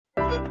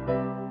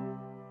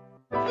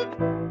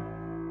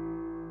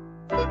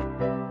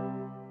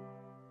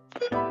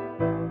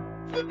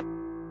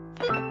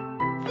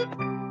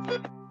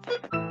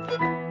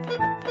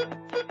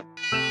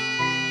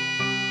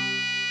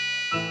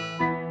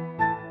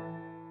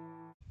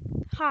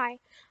Hi,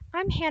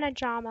 I'm Hannah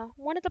Jama,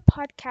 one of the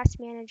podcast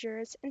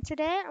managers, and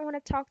today I want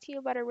to talk to you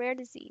about a rare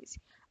disease,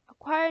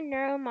 acquired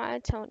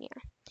neuromyotonia.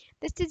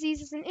 This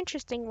disease is an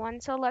interesting one,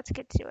 so let's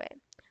get to it.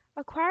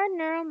 Acquired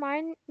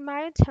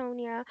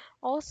neuromyotonia,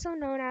 also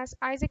known as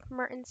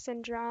Isaac-Merten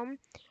syndrome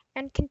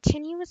and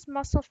continuous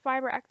muscle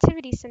fiber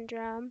activity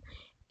syndrome,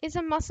 is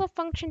a muscle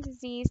function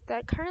disease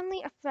that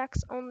currently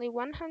affects only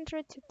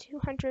 100 to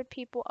 200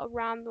 people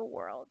around the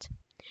world.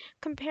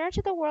 Compared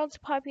to the world's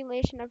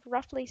population of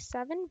roughly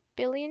 7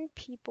 billion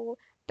people,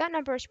 that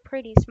number is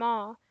pretty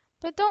small.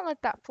 But don't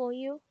let that fool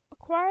you.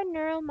 Acquired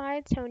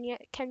neuromyotonia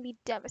can be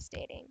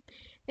devastating.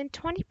 In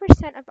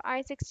 20% of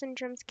Isaac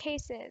syndrome's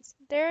cases,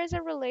 there is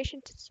a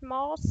relation to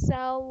small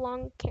cell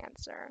lung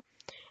cancer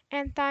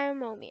and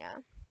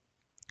thymomia,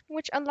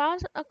 which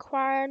allows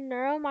acquired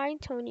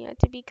neuromyotonia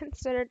to be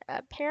considered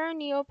a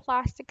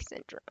paraneoplastic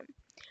syndrome.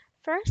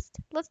 First,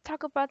 let's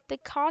talk about the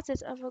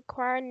causes of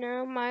acquired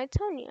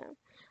neuromyotonia.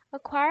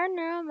 Acquired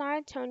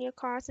neuromyotonia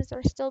causes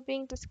are still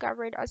being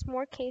discovered as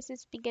more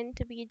cases begin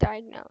to be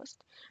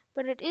diagnosed,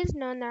 but it is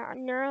known that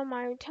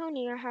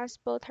neuromyotonia has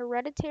both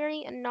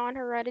hereditary and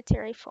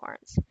non-hereditary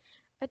forms.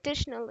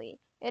 Additionally,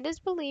 it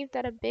is believed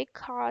that a big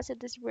cause of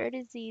this rare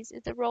disease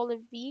is the role of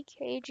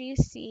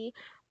VKGC,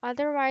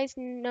 otherwise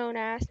known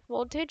as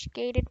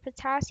voltage-gated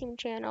potassium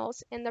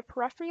channels, in the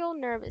peripheral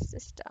nervous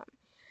system,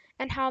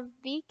 and how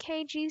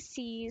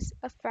VKGCs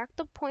affect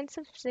the points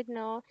of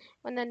signal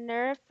when the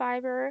nerve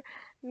fiber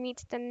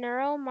meets the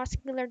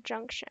neuromuscular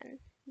junction.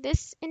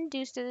 This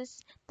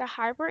induces the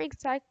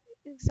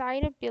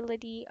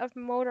hyperexcitability of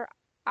motor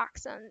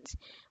axons,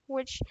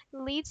 which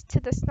leads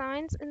to the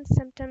signs and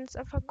symptoms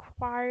of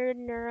acquired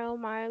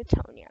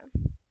neuromyotonia.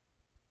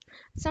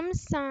 Some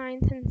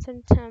signs and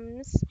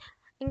symptoms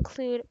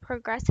include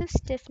progressive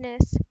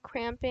stiffness,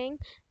 cramping,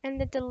 and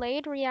the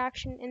delayed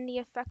reaction in the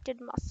affected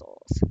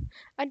muscles.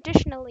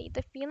 Additionally,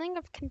 the feeling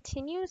of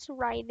continuous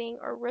writhing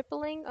or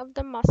rippling of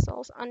the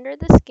muscles under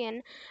the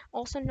skin,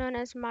 also known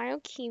as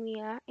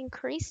myokemia,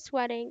 increased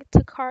sweating,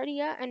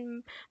 tachycardia,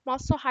 and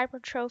muscle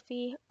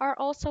hypertrophy are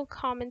also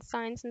common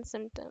signs and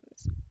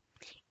symptoms.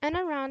 In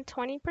around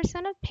 20%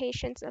 of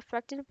patients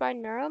affected by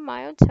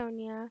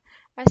neuromyotonia,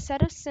 a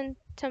set of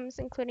symptoms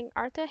including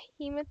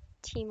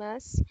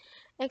arrhythmias,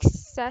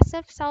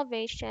 excessive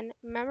salivation,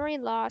 memory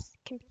loss,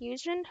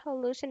 confusion,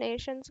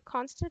 hallucinations,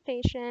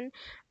 constipation,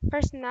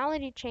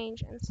 personality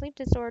change, and sleep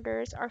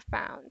disorders are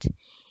found.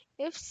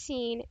 If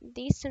seen,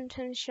 these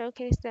symptoms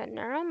showcase that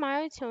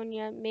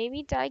neuromyotonia may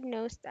be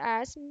diagnosed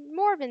as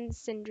Morvan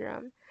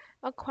syndrome.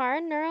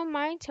 Acquired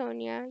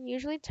neuromyotonia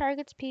usually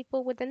targets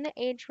people within the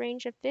age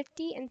range of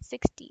 50 and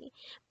 60,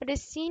 but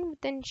is seen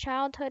within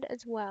childhood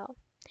as well.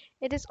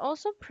 It is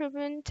also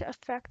proven to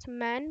affect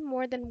men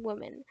more than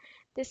women.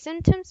 The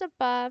symptoms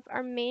above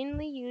are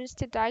mainly used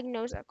to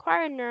diagnose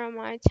acquired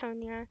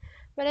neuromyotonia,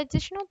 but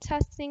additional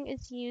testing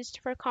is used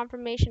for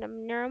confirmation of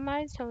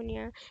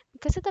neuromyotonia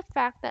because of the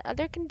fact that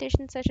other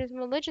conditions such as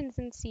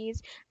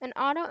malignancies and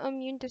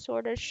autoimmune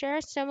disorders share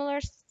similar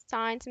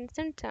signs and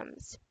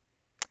symptoms.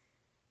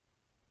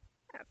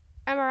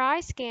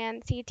 MRI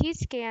scans, CT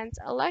scans,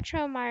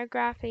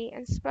 electromyography,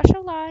 and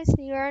specialized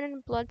urine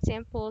and blood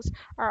samples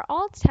are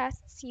all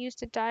tests used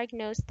to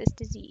diagnose this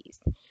disease.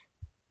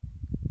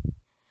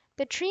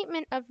 The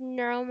treatment of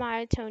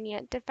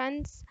neuromyotonia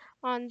depends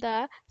on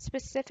the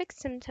specific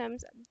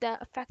symptoms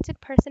the affected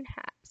person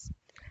has.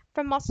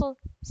 For muscle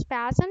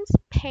spasms,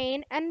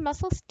 pain, and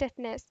muscle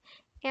stiffness,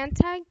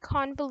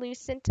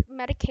 anticonvulsant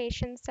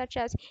medications such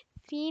as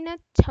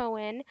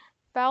phenytoin,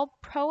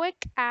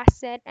 valproic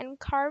acid, and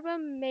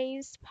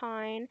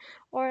carbamazepine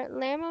or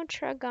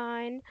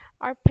lamotrigine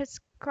are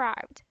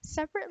prescribed,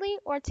 separately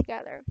or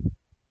together.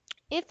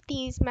 If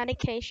these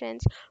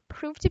medications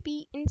prove to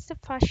be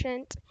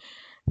insufficient,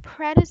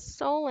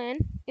 prednisolone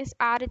is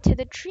added to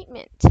the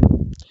treatment.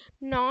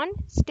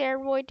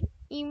 Non-steroid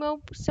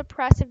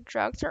immunosuppressive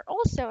drugs are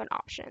also an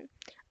option.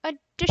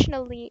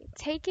 Additionally,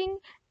 taking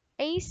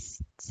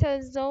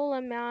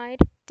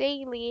acetazolamide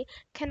daily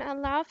can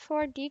allow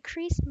for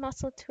decreased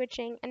muscle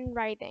twitching and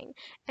writhing,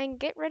 and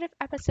get rid of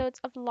episodes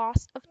of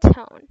loss of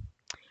tone.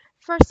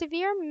 For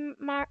severe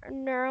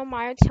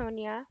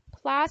neuromyotonia,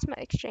 plasma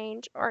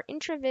exchange or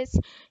intravenous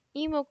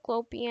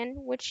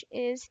hemoglobin, which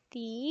is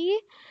the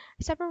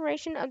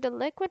separation of the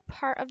liquid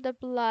part of the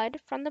blood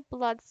from the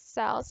blood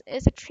cells,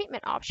 is a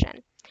treatment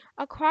option.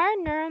 Acquired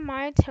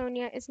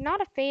neuromyotonia is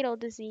not a fatal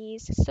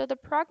disease, so the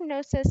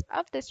prognosis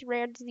of this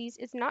rare disease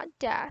is not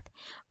death,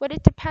 but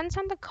it depends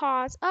on the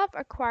cause of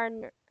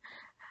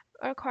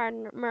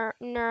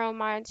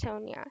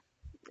neuromyotonia.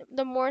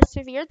 The more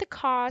severe the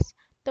cause,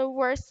 the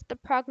worse the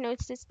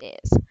prognosis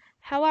is.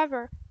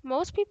 However,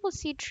 most people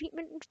see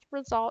treatment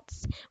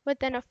results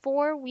within a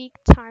 4-week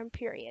time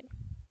period.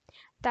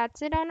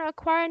 That's it on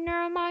acquired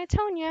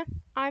neuromyotonia.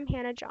 I'm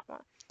Hannah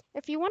Jama.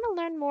 If you want to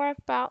learn more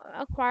about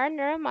acquired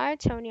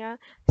neuromyotonia,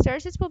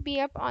 sources will be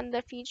up on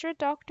the Future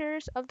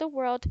Doctors of the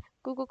World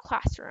Google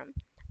Classroom.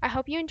 I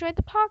hope you enjoyed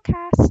the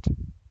podcast.